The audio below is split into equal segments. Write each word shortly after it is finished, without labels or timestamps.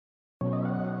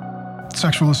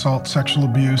Sexual assault, sexual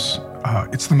abuse,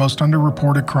 it's the most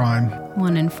underreported crime.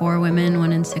 1 in 4 women,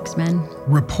 1 in 6 men.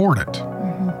 Report it.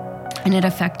 And it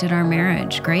affected our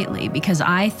marriage greatly because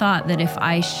I thought that if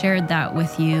I shared that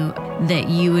with you, that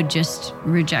you would just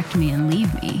reject me and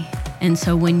leave me. And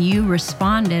so when you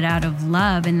responded out of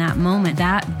love in that moment,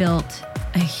 that built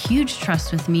a huge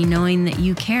trust with me, knowing that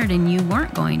you cared and you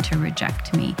weren't going to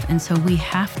reject me. And so we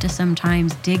have to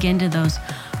sometimes dig into those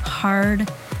hard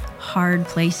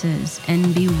places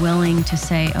and be willing to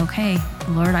say, okay,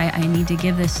 Lord, I need to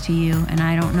give this to you and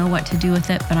I don't know what to do with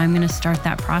it, but I'm going to start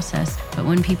that process. But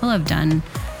when people have done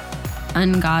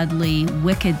ungodly,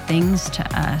 wicked things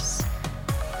to us,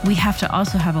 we have to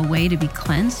also have a way to be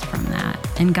cleansed from that.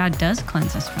 And God does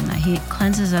cleanse us from that. He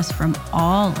cleanses us from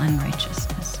all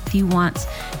unrighteousness. He wants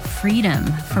freedom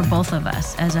for both of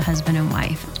us as a husband and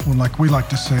wife. Well, like we like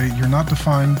to say, you're not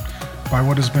defined by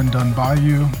what has been done by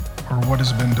you or what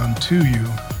has been done to you,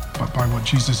 but by what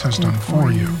Jesus has done for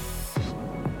you.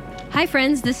 Hi,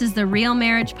 friends. This is the Real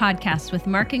Marriage Podcast with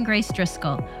Mark and Grace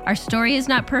Driscoll. Our story is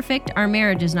not perfect. Our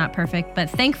marriage is not perfect, but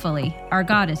thankfully, our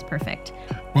God is perfect.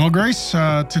 Well, Grace,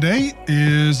 today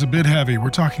is a bit heavy. We're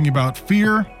talking about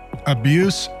fear,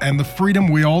 abuse, and the freedom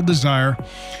we all desire.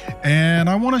 And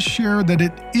I want to share that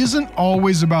it isn't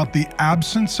always about the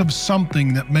absence of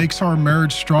something that makes our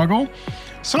marriage struggle.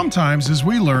 Sometimes, as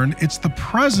we learn, it's the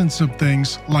presence of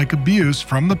things like abuse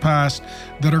from the past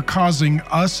that are causing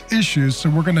us issues. So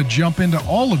we're going to jump into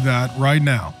all of that right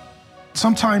now.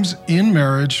 Sometimes in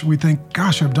marriage, we think,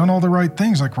 gosh, I've done all the right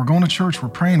things. Like we're going to church, we're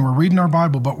praying, we're reading our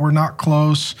Bible, but we're not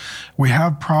close. We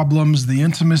have problems. The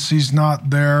intimacy's not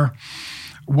there.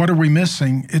 What are we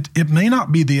missing? It may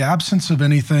not be the absence of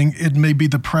anything. It may be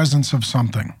the presence of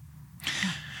something.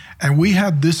 And we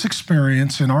had this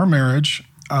experience in our marriage.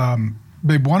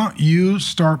 Babe, why don't you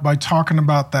start by talking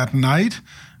about that night?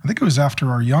 I think it was after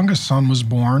our youngest son was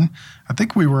born. I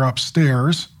think we were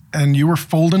upstairs and you were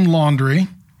folding laundry.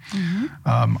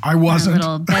 Mm-hmm. I wasn't.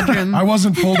 Our little bedroom. I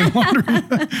wasn't folding laundry.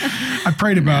 I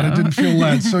prayed about it, didn't feel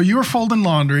led. So you were folding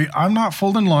laundry. I'm not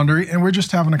folding laundry, and we're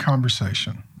just having a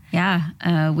conversation.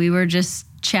 Yeah, we were just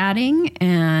chatting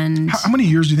and... How many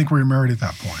years do you think we were married at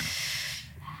that point?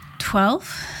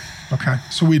 12. Okay,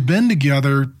 so we'd been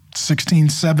together 16,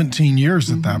 17 years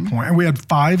at that point, and we had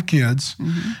 5 kids,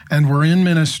 and we're in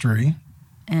ministry.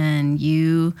 And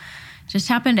you just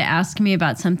happened to ask me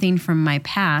about something from my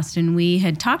past, and we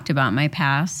had talked about my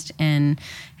past and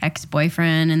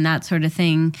ex-boyfriend and that sort of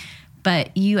thing,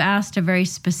 but you asked a very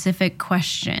specific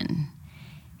question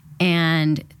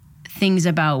and things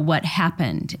about what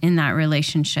happened in that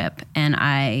relationship, and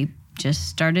I just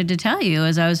started to tell you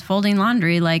as I was folding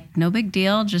laundry, like, no big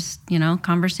deal, just,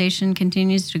 conversation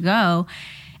continues to go,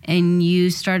 and you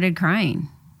started crying,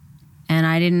 and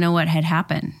I didn't know what had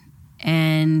happened,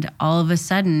 and all of a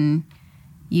sudden,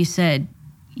 you said,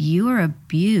 you were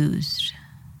abused.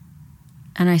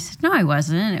 And I said, no, I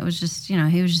wasn't. It was just,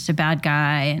 he was just a bad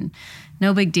guy and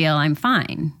no big deal. I'm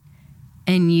fine.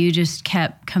 And you just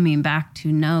kept coming back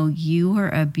to, no, you were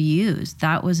abused.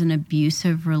 That was an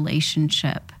abusive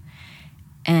relationship.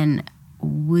 And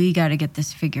we got to get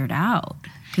this figured out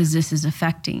because this is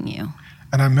affecting you.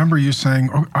 And I remember you saying,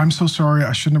 oh, I'm so sorry.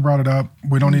 I shouldn't have brought it up.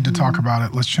 We don't need to talk about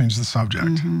it. Let's change the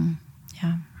subject.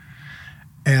 Yeah.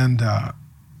 And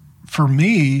for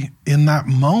me, in that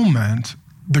moment,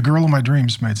 the girl of my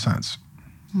dreams made sense.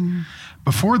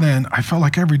 Before then, I felt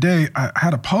like every day I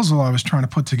had a puzzle I was trying to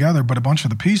put together, but a bunch of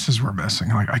the pieces were missing.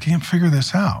 Like, I can't figure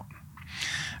this out.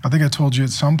 I think I told you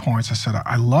at some points, I said,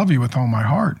 I love you with all my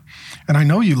heart. And I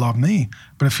know you love me,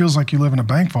 but it feels like you live in a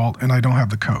bank vault and I don't have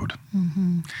the code.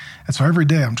 And so every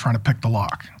day I'm trying to pick the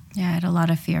lock. Yeah, I had a lot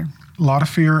of fear. A lot of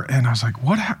fear, and I was like,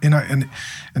 "What?" And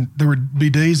there would be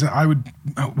days that I would,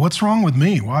 "What's wrong with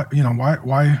me? Why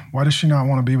does she not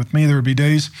want to be with me?" There would be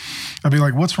days I'd be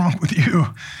like, "What's wrong with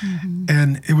you?"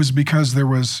 And it was because there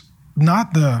was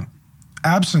not the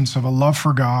absence of a love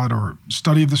for God or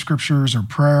study of the scriptures or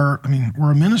prayer. I mean,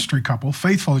 we're a ministry couple,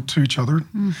 faithful to each other,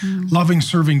 loving,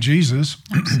 serving Jesus.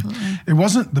 Absolutely. It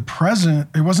wasn't the present.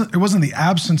 It wasn't the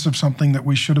absence of something that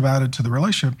we should have added to the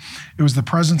relationship. It was the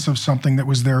presence of something that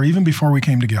was there even before we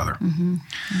came together. It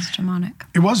was demonic.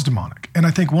 It was demonic. And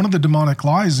I think one of the demonic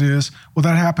lies is, well,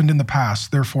 that happened in the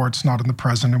past, therefore it's not in the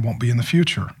present and won't be in the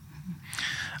future.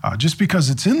 Just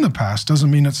because it's in the past doesn't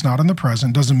mean it's not in the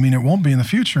present, doesn't mean it won't be in the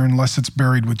future unless it's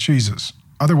buried with Jesus.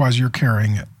 Otherwise, you're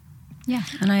carrying it. Yeah,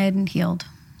 and I hadn't healed.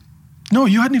 No,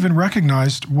 you hadn't even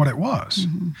recognized what it was.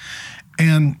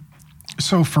 And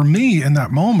so for me, in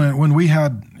that moment, when we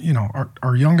had,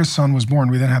 our youngest son was born,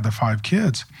 we then had the 5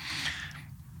 kids.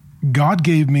 God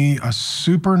gave me a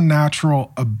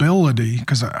supernatural ability,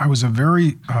 because I was a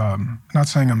very, not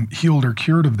saying I'm healed or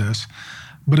cured of this,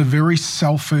 but a very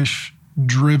selfish,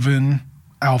 driven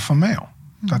alpha male.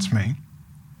 That's me.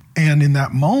 And in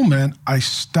that moment, I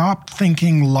stopped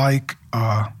thinking like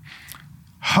a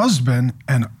husband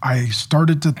and I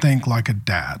started to think like a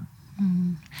dad.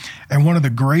 And one of the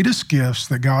greatest gifts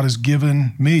that God has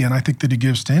given me, and I think that he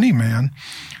gives to any man,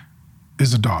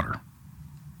 is a daughter.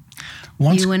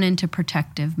 You went into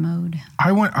protective mode.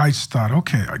 I thought,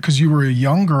 okay, because you were a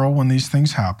young girl when these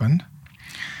things happened,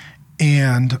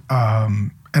 and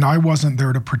I wasn't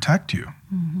there to protect you.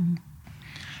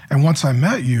 And once I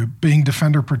met you, being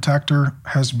defender protector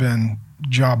has been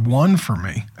job one for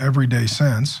me every day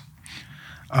since.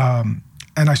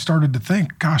 And I started to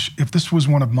think, gosh, if this was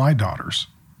one of my daughters.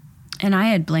 And I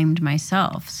had blamed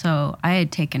myself, so I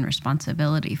had taken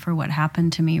responsibility for what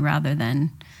happened to me rather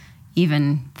than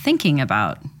even thinking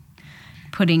about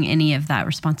putting any of that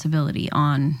responsibility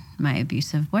on my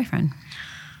abusive boyfriend.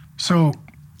 So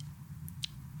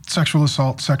sexual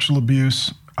assault, sexual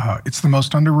abuse, it's the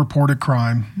most underreported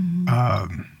crime.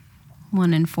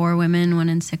 1 in 4 women, 1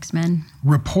 in 6 men.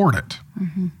 Report it.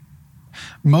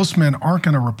 Most men aren't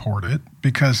going to report it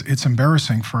because it's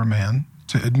embarrassing for a man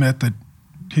to admit that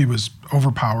he was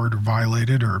overpowered or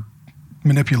violated or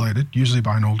manipulated, usually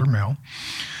by an older male.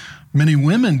 Many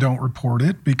women don't report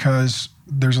it because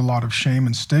there's a lot of shame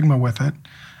and stigma with it.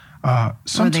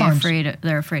 Sometimes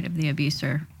they're afraid of the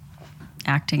abuser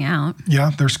acting out.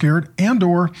 Yeah, they're scared. And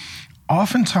or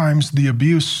oftentimes the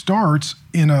abuse starts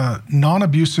in a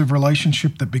non-abusive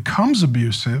relationship that becomes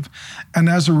abusive. And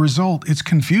as a result, it's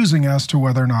confusing as to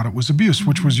whether or not it was abuse,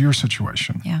 which was your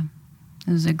situation. Yeah,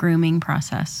 it was a grooming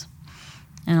process.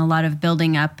 And a lot of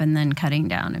building up and then cutting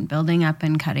down and building up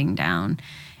and cutting down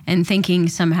and thinking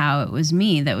somehow it was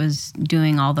me that was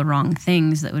doing all the wrong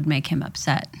things that would make him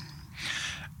upset.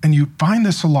 And you find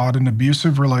this a lot in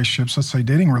abusive relationships, let's say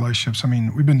dating relationships. I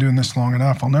mean, we've been doing this long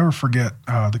enough. I'll never forget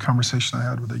the conversation I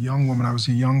had with a young woman. I was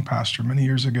a young pastor many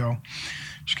years ago.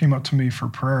 She came up to me for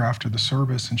prayer after the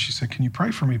service, and she said, "Can you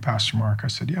pray for me, Pastor Mark?" I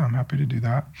said, "Yeah, I'm happy to do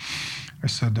that." I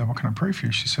said, "What can I pray for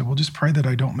you?" She said, "Well, just pray that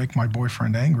I don't make my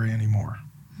boyfriend angry anymore."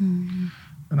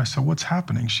 And I said, "What's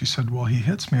happening?" She said, "Well, he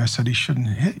hits me." I said, "He shouldn't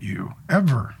hit you,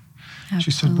 ever." She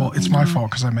said, "Well, it's my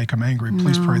fault because I make him angry.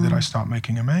 Please pray that I stop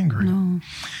making him angry."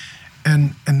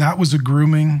 And that was a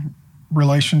grooming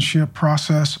relationship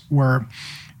process where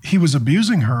he was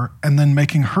abusing her and then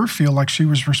making her feel like she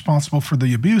was responsible for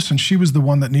the abuse, and she was the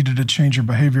one that needed to change her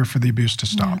behavior for the abuse to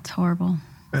stop. Yeah, it's horrible.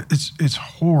 It's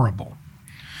horrible.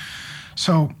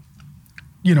 So,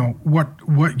 you know,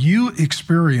 what you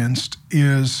experienced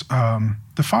is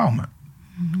defilement.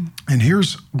 And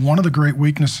here's one of the great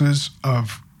weaknesses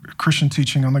of Christian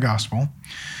teaching on the gospel.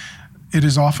 It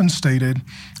is often stated,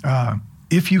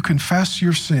 if you confess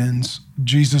your sins,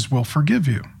 Jesus will forgive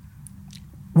you,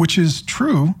 which is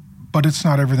true, but it's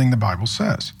not everything the Bible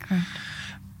says. Correct.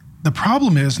 The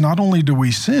problem is not only do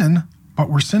we sin, but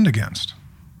we're sinned against.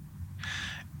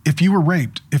 If you were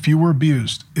raped, if you were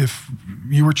abused, if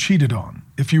you were cheated on,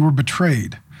 if you were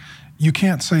betrayed, you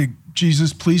can't say,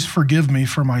 "Jesus, please forgive me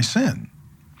for my sin."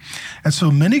 And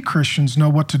so many Christians know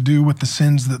what to do with the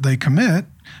sins that they commit,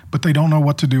 but they don't know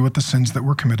what to do with the sins that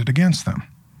were committed against them.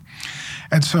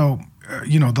 And so,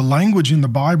 the language in the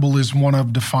Bible is one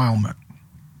of defilement.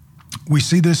 We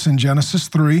see this in Genesis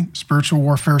 3. Spiritual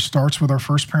warfare starts with our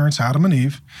first parents, Adam and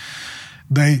Eve.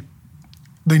 They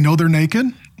know they're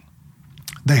naked.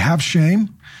 They have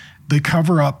shame. They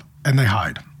cover up and they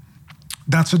hide.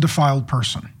 That's a defiled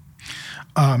person.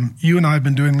 You and I have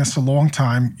been doing this a long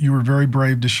time. You were very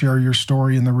brave to share your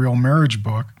story in the Real Marriage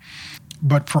book.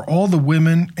 But for all the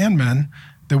women and men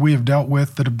that we have dealt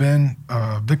with that have been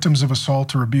victims of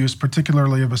assault or abuse,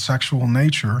 particularly of a sexual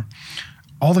nature,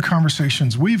 all the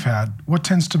conversations we've had, what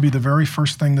tends to be the very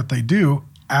first thing that they do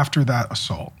after that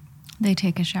assault? They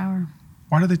take a shower.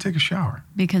 Why do they take a shower?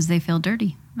 Because they feel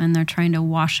dirty and they're trying to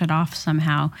wash it off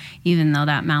somehow, even though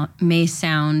that may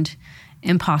sound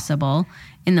impossible.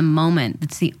 In the moment,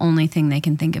 it's the only thing they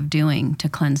can think of doing to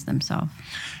cleanse themselves.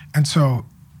 And so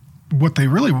what they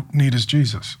really need is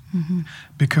Jesus,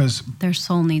 because their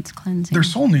soul needs cleansing. Their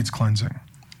soul needs cleansing.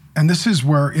 And this is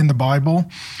where in the Bible,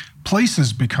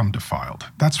 places become defiled.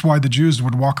 That's why the Jews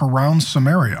would walk around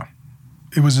Samaria.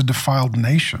 It was a defiled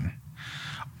nation.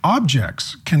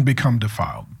 Objects can become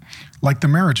defiled, like the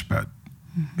marriage bed.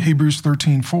 Hebrews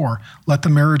 13:4, let the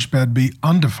marriage bed be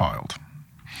undefiled.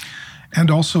 And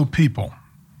also people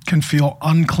can feel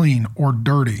unclean or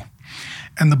dirty.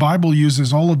 And the Bible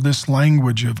uses all of this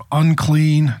language of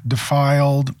unclean,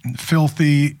 defiled,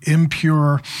 filthy,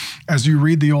 impure, As you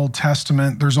read the Old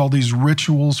Testament, there's all these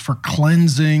rituals for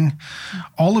cleansing.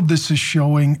 All of this is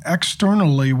showing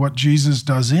externally what Jesus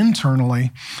does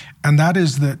internally, and that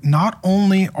is that not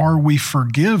only are we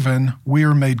forgiven, we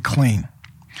are made clean.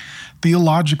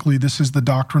 Theologically, this is the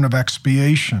doctrine of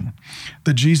expiation,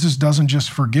 that Jesus doesn't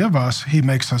just forgive us, he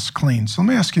makes us clean. So let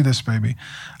me ask you this, baby.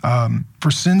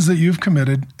 For sins that you've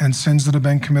committed and sins that have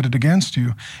been committed against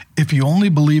you, if you only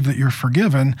believe that you're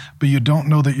forgiven, but you don't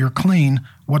know that you're clean,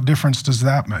 what difference does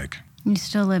that make? You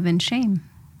still live in shame,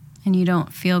 and you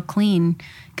don't feel clean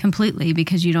completely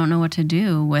because you don't know what to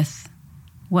do with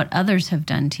what others have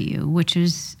done to you, which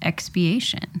is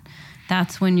expiation.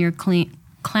 That's when you're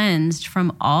cleansed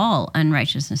from all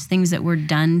unrighteousness, things that were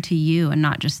done to you and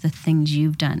not just the things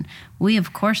you've done. We,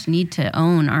 of course, need to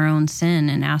own our own sin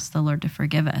and ask the Lord to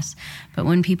forgive us. But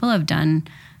when people have done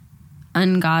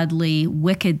ungodly,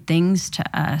 wicked things to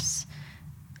us,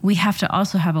 we have to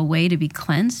also have a way to be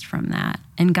cleansed from that.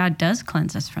 And God does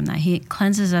cleanse us from that. He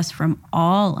cleanses us from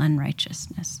all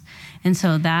unrighteousness. And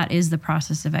so that is the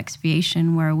process of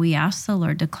expiation, where we ask the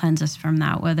Lord to cleanse us from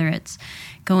that, whether it's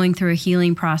going through a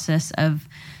healing process of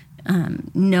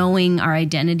knowing our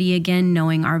identity again,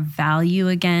 knowing our value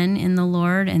again in the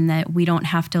Lord, and that we don't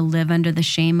have to live under the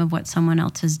shame of what someone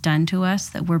else has done to us,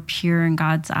 that we're pure in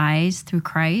God's eyes through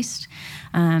Christ.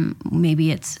 Maybe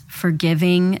it's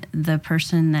forgiving the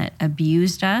person that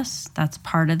abused us. That's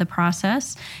part of the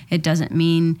process. It doesn't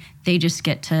mean they just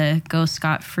get to go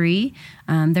scot-free.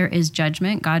 There is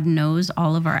judgment. God knows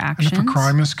all of our actions. And if a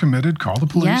crime is committed, call the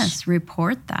police. Yes,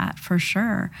 report that for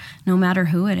sure, no matter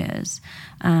who it is.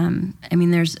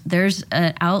 There's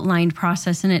an outlined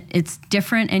process, and it's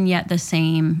different and yet the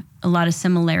same. A lot of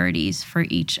similarities for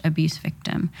each abuse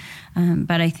victim.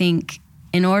 But I think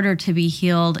in order to be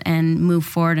healed and move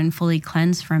forward and fully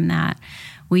cleansed from that,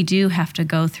 we do have to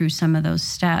go through some of those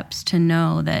steps to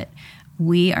know that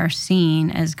we are seen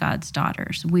as God's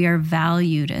daughters. We are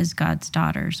valued as God's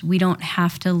daughters. We don't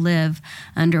have to live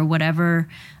under whatever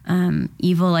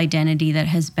evil identity that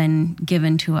has been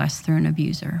given to us through an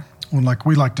abuser. Well, like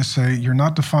we like to say, you're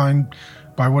not defined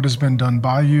by what has been done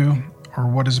by you or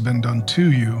what has been done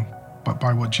to you, but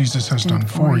by what Jesus has done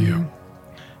for you.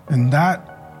 And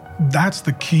that's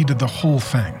the key to the whole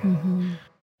thing. Mm-hmm.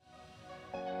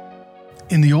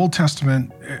 In the Old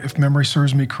Testament, if memory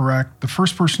serves me correct, the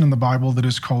first person in the Bible that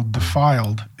is called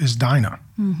defiled is Dinah.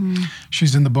 Mm-hmm.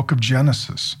 She's in the book of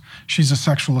Genesis. She's a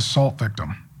sexual assault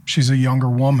victim. She's a younger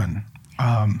woman.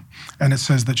 And it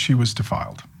says that she was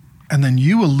defiled. And then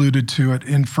you alluded to it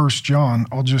in 1 John.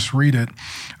 I'll just read it.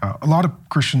 A lot of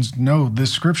Christians know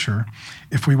this scripture.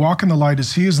 If we walk in the light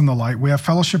as he is in the light, we have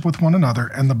fellowship with one another,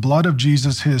 and the blood of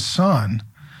Jesus, his son,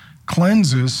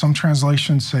 cleanses, some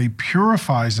translations say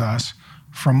purifies us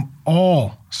from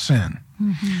all sin.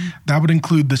 Mm-hmm. That would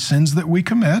include the sins that we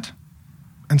commit.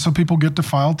 And so people get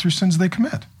defiled through sins they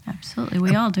commit. Absolutely,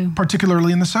 we all do.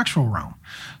 Particularly in the sexual realm.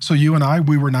 So you and I,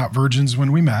 we were not virgins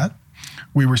when we met.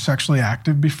 We were sexually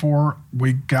active before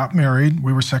we got married.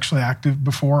 We were sexually active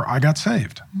before I got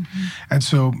saved. Mm-hmm. And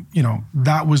so,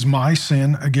 that was my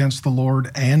sin against the Lord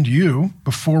and you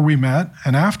before we met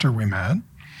and after we met.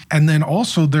 And then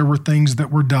also there were things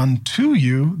that were done to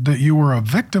you that you were a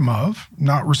victim of,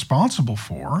 not responsible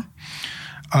for.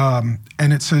 And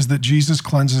it says that Jesus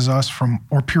cleanses us from,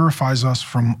 or purifies us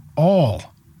from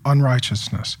all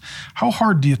unrighteousness. How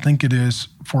hard do you think it is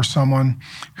for someone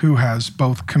who has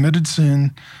both committed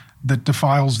sin that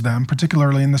defiles them,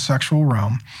 particularly in the sexual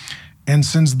realm, and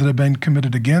sins that have been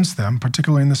committed against them,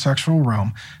 particularly in the sexual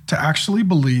realm, to actually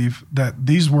believe that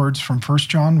these words from 1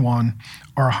 John 1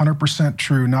 are 100%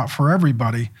 true, not for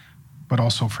everybody, but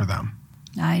also for them?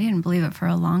 I didn't believe it for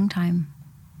a long time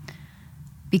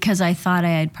because I thought I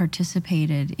had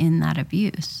participated in that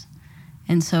abuse.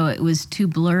 And so it was too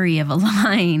blurry of a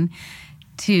line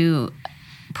to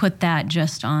put that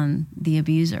just on the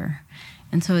abuser.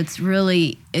 And so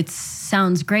it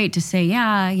sounds great to say,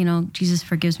 Jesus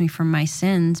forgives me for my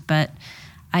sins, but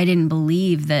I didn't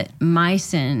believe that my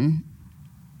sin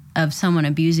of someone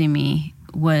abusing me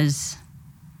was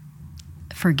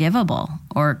forgivable,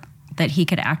 or that he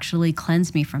could actually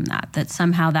cleanse me from that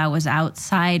somehow that was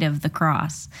outside of the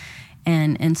cross.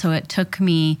 And so it took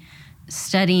me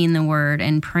studying the word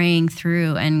and praying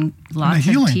through and lots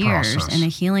of tears and a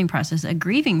healing process, a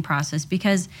grieving process,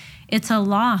 because it's a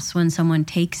loss when someone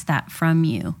takes that from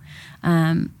you.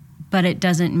 But it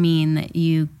doesn't mean that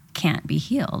you can't be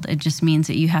healed. It just means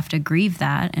that you have to grieve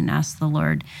that and ask the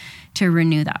Lord to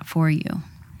renew that for you.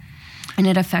 And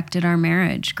it affected our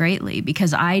marriage greatly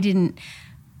because I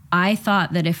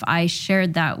thought that if I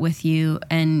shared that with you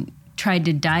and tried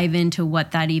to dive into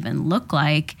what that even looked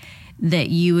like, that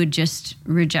you would just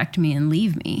reject me and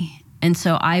leave me. And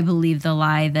so I believed the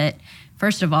lie that,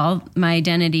 first of all, my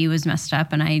identity was messed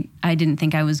up and I didn't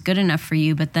think I was good enough for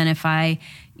you. But then if I,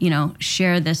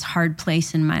 share this hard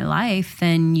place in my life,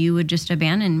 then you would just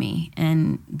abandon me.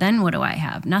 And then what do I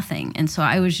have? Nothing. And so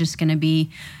I was just going to be,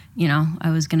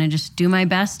 I was going to just do my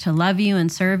best to love you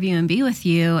and serve you and be with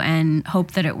you and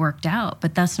hope that it worked out.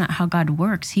 But that's not how God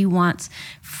works. He wants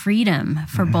freedom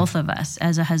for both of us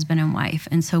as a husband and wife.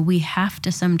 And so we have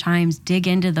to sometimes dig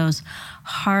into those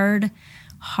hard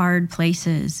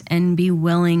places and be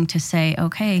willing to say,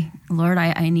 okay, Lord,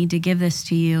 I need to give this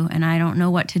to you and I don't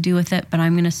know what to do with it, but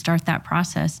I'm going to start that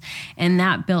process. And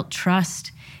that built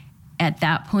trust at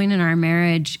that point in our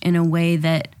marriage in a way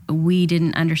that we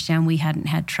didn't understand. We hadn't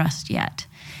had trust yet.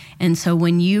 And so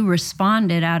when you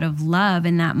responded out of love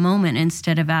in that moment,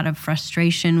 instead of out of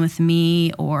frustration with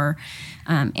me or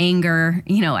anger,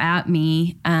 at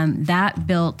me, that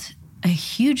built a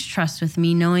huge trust with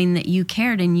me, knowing that you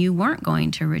cared and you weren't going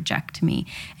to reject me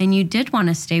and you did want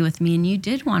to stay with me and you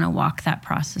did want to walk that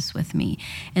process with me.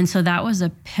 And so that was a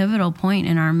pivotal point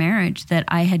in our marriage that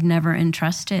I had never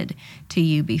entrusted to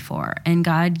you before. And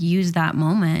God used that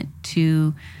moment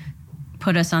to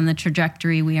put us on the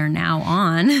trajectory we are now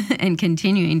on and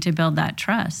continuing to build that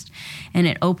trust. And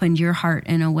it opened your heart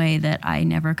in a way that I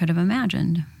never could have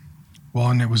imagined.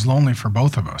 Well, and it was lonely for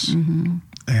both of us.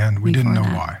 And we didn't know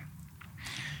why.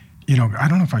 I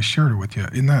don't know if I shared it with you.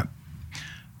 In that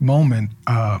moment,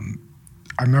 I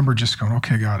remember just going,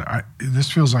 okay, God,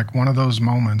 this feels like one of those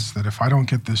moments that if I don't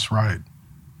get this right,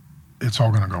 it's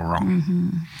all going to go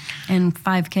wrong. And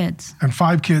 5 kids.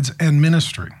 And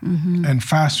ministry. And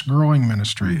fast-growing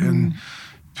ministry. And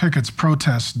pickets,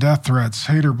 protests, death threats,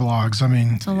 hater blogs. I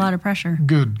mean... It's a lot of pressure.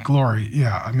 Good glory.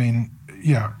 Yeah,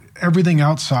 everything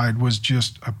outside was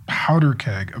just a powder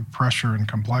keg of pressure and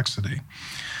complexity.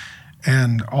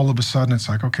 And all of a sudden, it's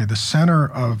like, okay, the center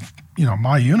of,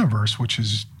 my universe, which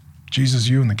is Jesus,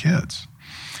 you, and the kids.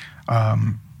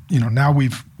 Now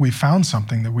we've found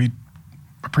something that we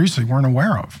previously weren't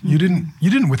aware of. You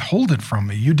didn't withhold it from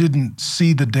me. You didn't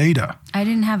see the data. I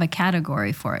didn't have a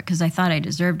category for it because I thought I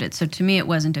deserved it. So to me, it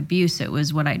wasn't abuse. It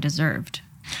was what I deserved.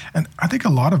 And I think a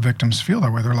lot of victims feel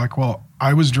that way. They're like, well,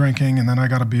 I was drinking and then I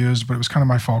got abused, but it was kind of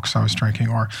my fault because I was drinking.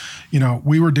 Or,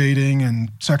 we were dating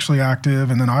and sexually active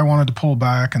and then I wanted to pull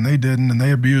back and they didn't and they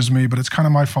abused me, but it's kind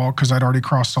of my fault because I'd already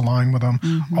crossed the line with them.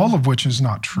 All of which is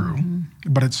not true.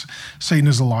 But Satan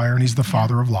is a liar and he's the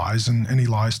father of lies and he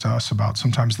lies to us about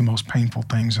sometimes the most painful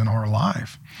things in our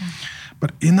life.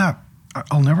 But in that,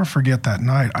 I'll never forget that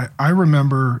night. I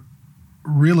remember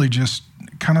really just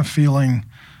kind of feeling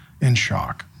in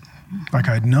shock. Like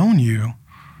I'd known you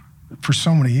for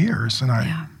so many years and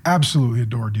I absolutely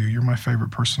adored you. You're my favorite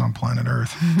person on planet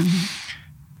Earth.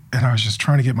 And I was just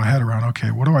trying to get my head around, okay,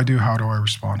 what do I do? How do I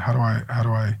respond? How do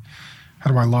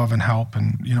I love and help?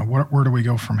 And, where do we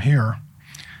go from here?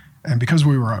 And because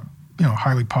we were a,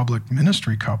 highly public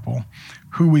ministry couple,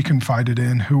 who we confided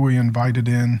in, who we invited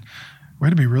in, we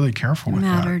had to be really careful with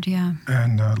that. Yeah.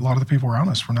 And a lot of the people around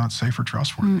us were not safe or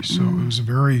trustworthy. So it was a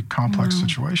very complex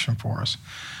situation for us.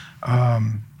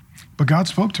 But God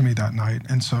spoke to me that night.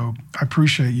 And so I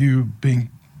appreciate you being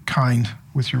kind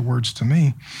with your words to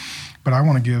me. But I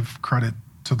want to give credit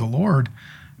to the Lord.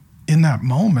 In that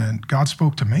moment, God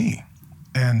spoke to me.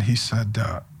 And he said,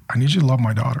 I need you to love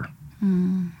my daughter.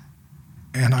 And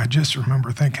I just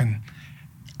remember thinking,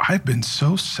 I've been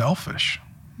so selfish.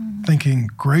 Thinking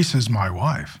Grace is my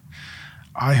wife.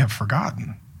 I have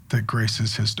forgotten that Grace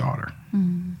is his daughter.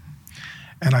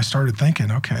 And I started thinking,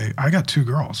 okay, I got 2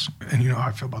 girls, and you know how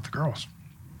I feel about the girls.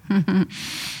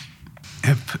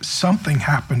 If something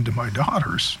happened to my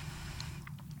daughters,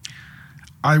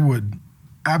 I would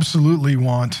absolutely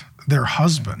want their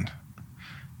husband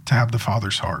to have the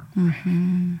father's heart.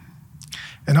 And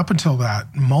up until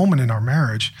that moment in our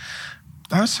marriage,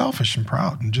 I was selfish and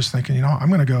proud and just thinking, I'm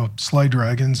going to go slay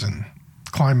dragons and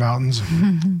climb mountains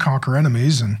and conquer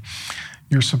enemies. And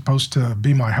you're supposed to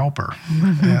be my helper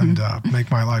and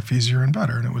make my life easier and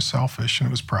better. And it was selfish and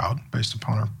it was proud based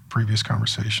upon our previous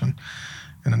conversation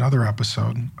in another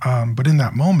episode. But in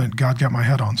that moment, God got my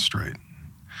head on straight.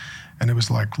 And it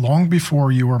was like, long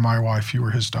before you were my wife, you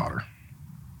were his daughter.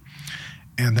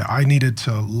 And that I needed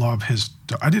to love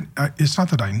it's not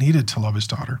that I needed to love his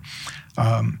daughter.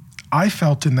 I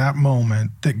felt in that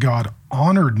moment that God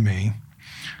honored me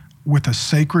with a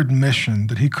sacred mission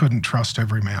that he couldn't trust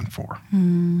every man for.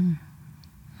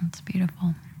 That's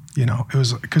beautiful. It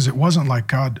was because it wasn't like,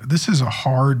 God, this is a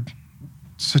hard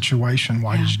situation.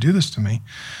 Why did you do this to me?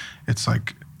 It's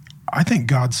like, I think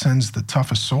God sends the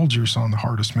toughest soldiers on the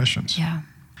hardest missions. Yeah.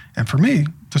 And for me,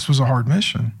 This was a hard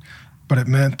mission, but it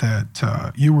meant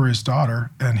that you were his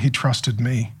daughter, and he trusted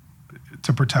me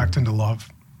to protect and to love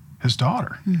his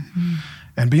daughter. Mm-hmm.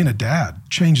 And being a dad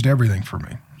changed everything for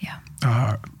me.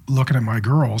 Yeah. Looking at my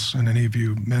girls, and any of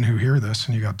you men who hear this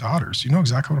and you got daughters, you know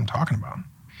exactly what I'm talking about.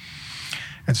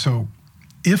 And so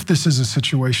if this is a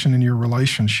situation in your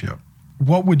relationship,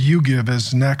 what would you give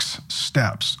as next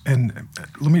steps? And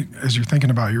let me, as you're thinking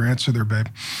about your answer there, babe,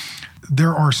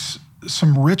 there are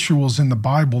some rituals in the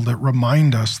Bible that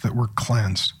remind us that we're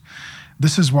cleansed.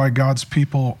 This is why God's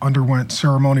people underwent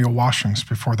ceremonial washings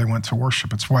before they went to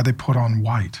worship. It's why they put on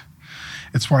white.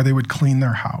 It's why they would clean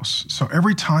their house. So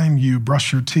every time you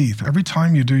brush your teeth, every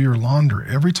time you do your laundry,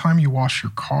 every time you wash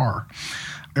your car,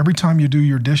 every time you do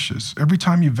your dishes, every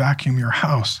time you vacuum your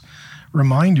house,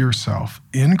 remind yourself,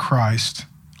 in Christ,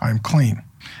 I'm clean.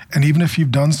 And even if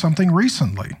you've done something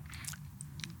recently,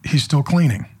 he's still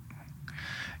cleaning.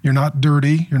 You're not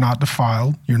dirty, you're not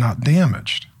defiled, you're not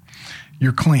damaged.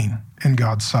 You're clean in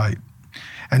God's sight.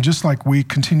 And just like we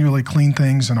continually clean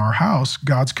things in our house,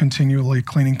 God's continually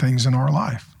cleaning things in our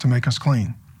life to make us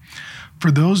clean.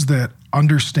 For those that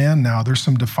understand now, there's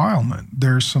some defilement,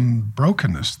 there's some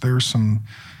brokenness, there's some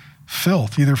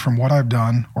filth, either from what I've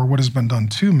done or what has been done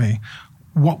to me.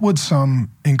 What would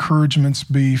some encouragements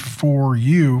be for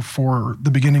you for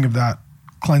the beginning of that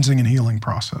cleansing and healing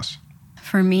process?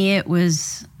 For me, it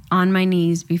was on my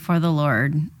knees before the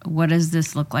Lord. What does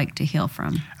this look like to heal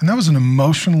from? And that was an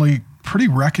emotionally pretty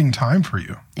wrecking time for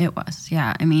you. It was,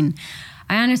 yeah. I mean,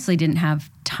 I honestly didn't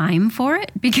have time for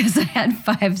it because I had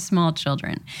 5 small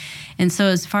children. And so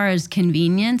as far as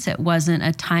convenience, it wasn't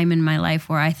a time in my life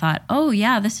where I thought, oh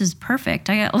yeah, this is perfect.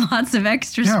 I got lots of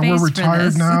extra space for this. Yeah, we're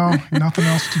retired now, nothing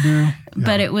else to do. Yeah.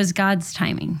 But it was God's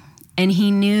timing. And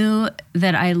he knew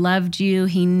that I loved you.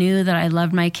 He knew that I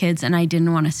loved my kids and I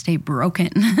didn't want to stay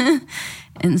broken.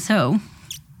 And so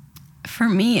for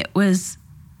me, it was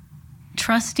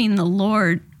trusting the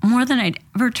Lord more than I'd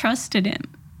ever trusted him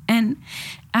and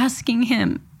asking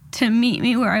him to meet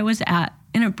me where I was at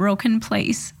in a broken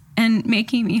place and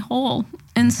making me whole.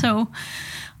 And so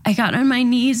I got on my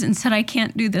knees and said, I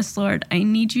can't do this, Lord. I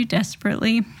need you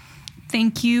desperately.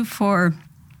 Thank you for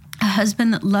a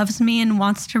husband that loves me and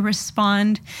wants to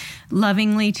respond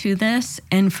lovingly to this.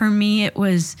 And for me, it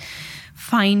was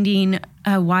finding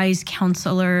a wise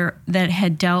counselor that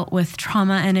had dealt with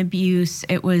trauma and abuse.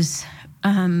 It was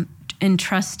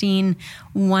entrusting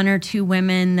 1 or 2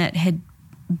 women that had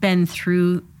been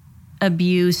through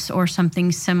abuse or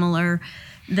something similar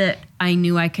that I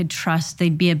knew I could trust.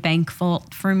 They'd be a bank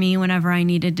vault for me whenever I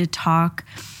needed to talk.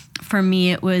 For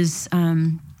me, it was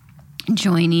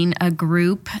joining a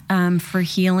group for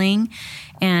healing,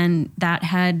 and that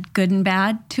had good and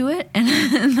bad to it,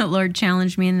 and the Lord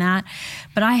challenged me in that.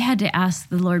 But I had to ask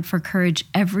the Lord for courage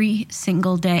every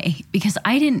single day because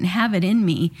I didn't have it in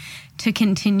me to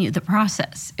continue the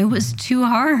process. It was too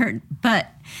hard. But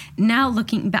now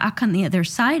looking back on the other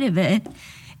side of it,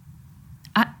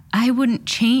 I wouldn't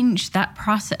change that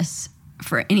process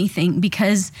for anything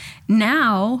because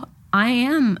now I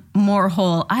am more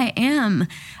whole.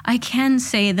 I can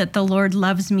say that the Lord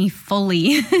loves me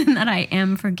fully, and that I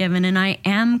am forgiven, and I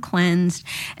am cleansed,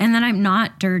 and that I'm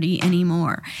not dirty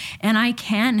anymore. And I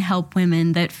can help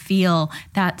women that feel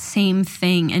that same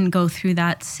thing and go through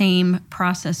that same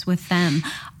process with them.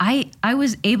 I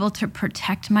was able to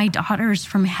protect my daughters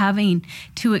from having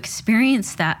to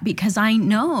experience that because I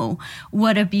know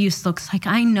what abuse looks like.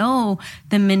 I know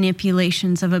the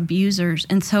manipulations of abusers.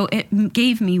 And so it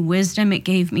gave me wisdom, it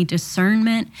gave me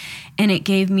discernment, and it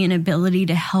gave me an ability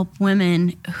to help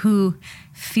women who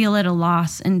feel at a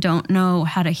loss and don't know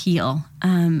how to heal.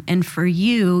 And for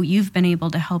you, you've been able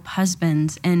to help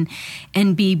husbands and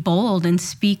be bold and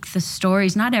speak the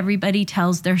stories. Not everybody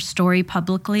tells their story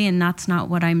publicly, and that's not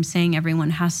what I'm saying everyone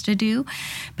has to do.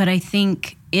 But I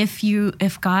think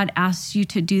if God asks you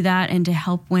to do that and to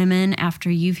help women after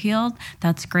you've healed,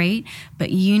 that's great. But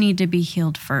you need to be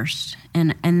healed first.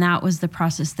 And that was the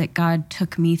process that God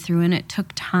took me through, and it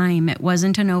took time. It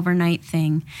wasn't an overnight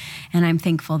thing. And I'm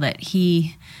thankful that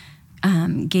he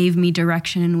gave me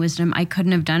direction and wisdom. I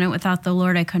couldn't have done it without the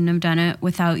Lord. I couldn't have done it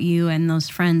without you and those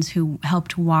friends who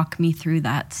helped walk me through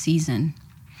that season.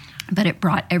 But it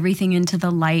brought everything into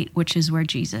the light, which is where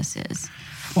Jesus is.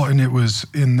 Well, and it was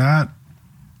in that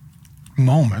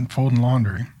moment, folding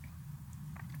laundry,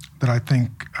 that I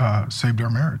think saved our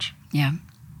marriage. Yeah.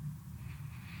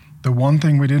 The one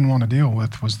thing we didn't want to deal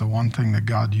with was the one thing that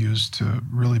God used to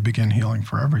really begin healing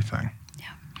for everything.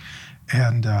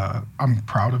 And I'm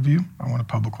proud of you. I want to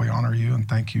publicly honor you and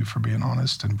thank you for being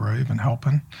honest and brave and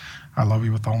helping. I love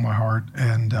you with all my heart.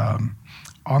 And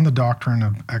on the doctrine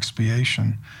of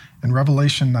expiation. In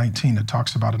Revelation 19, it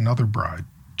talks about another bride,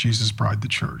 Jesus' bride, the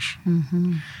church.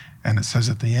 Mm-hmm. And it says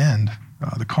at the end,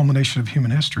 the culmination of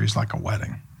human history is like a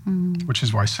wedding, which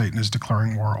is why Satan is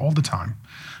declaring war all the time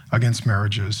against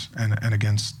marriages and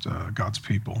against God's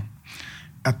people.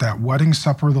 At that wedding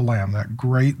supper of the Lamb,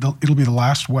 it'll be the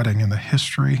last wedding in the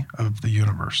history of the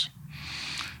universe,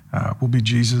 will be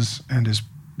Jesus and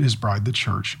his bride, the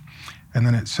church. And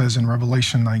then it says in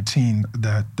Revelation 19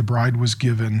 that the bride was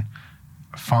given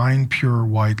fine, pure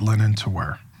white linen to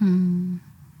wear. I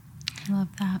love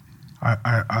that.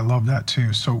 I love that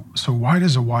too. So why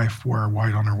does a wife wear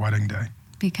white on her wedding day?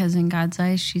 Because in God's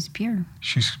eyes, she's pure.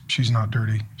 She's not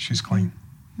dirty. She's clean.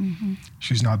 Mm-hmm.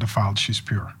 She's not defiled. She's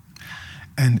pure.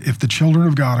 And if the children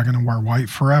of God are going to wear white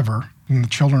forever, then the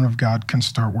children of God can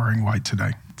start wearing white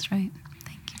today. That's right.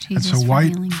 Thank you, Jesus. And so for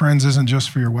white, healing. friends, isn't just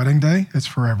for your wedding day. It's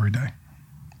for every day.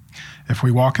 If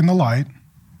we walk in the light,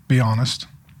 be honest,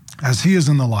 as he is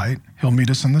in the light, he'll meet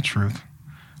us in the truth.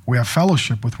 We have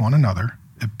fellowship with one another.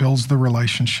 It builds the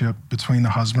relationship between the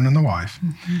husband and the wife.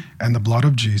 Mm-hmm. And the blood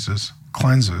of Jesus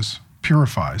cleanses,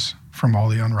 purifies from all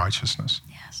the unrighteousness.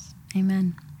 Yes.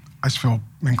 Amen. I just feel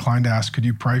inclined to ask, could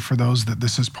you pray for those that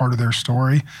this is part of their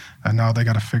story and now they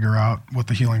got to figure out what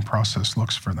the healing process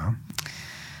looks for them?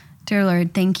 Dear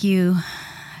Lord, thank you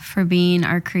for being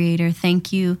our creator.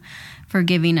 Thank you for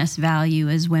giving us value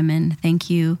as women. Thank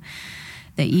you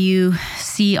that you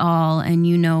see all and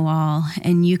you know all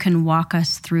and you can walk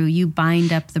us through. You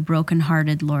bind up the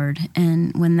brokenhearted, Lord.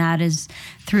 And when that is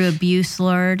through abuse,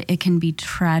 Lord, it can be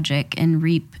tragic and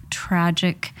reap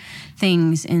tragic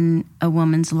things in a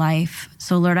woman's life.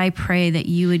 So, Lord, I pray that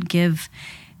you would give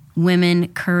women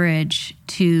courage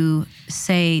to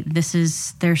say this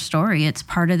is their story. It's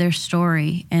part of their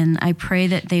story. And I pray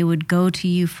that they would go to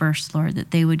you first, Lord,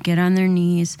 that they would get on their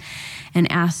knees and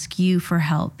ask you for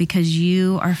help because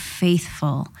you are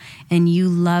faithful and you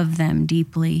love them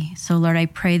deeply. So, Lord, I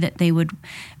pray that they would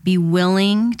be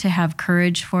willing to have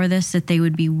courage for this, that they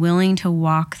would be willing to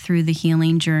walk through the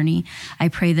healing journey. I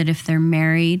pray that if they're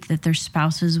married, that their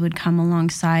spouses would come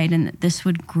alongside and that this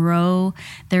would grow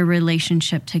their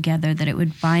relationship together, that it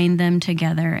would bind them together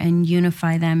and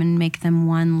unify them and make them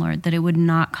one, Lord, that it would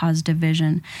not cause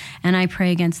division. And I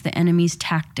pray against the enemy's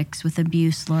tactics with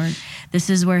abuse, Lord. This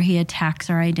is where he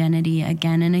attacks our identity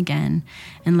again and again.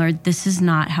 And Lord, this is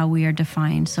not how we are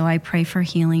defined. So I pray for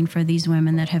healing for these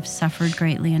women that have suffered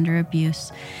greatly under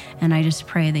abuse. And I just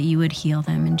pray that you would heal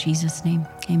them in Jesus' name.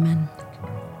 Amen.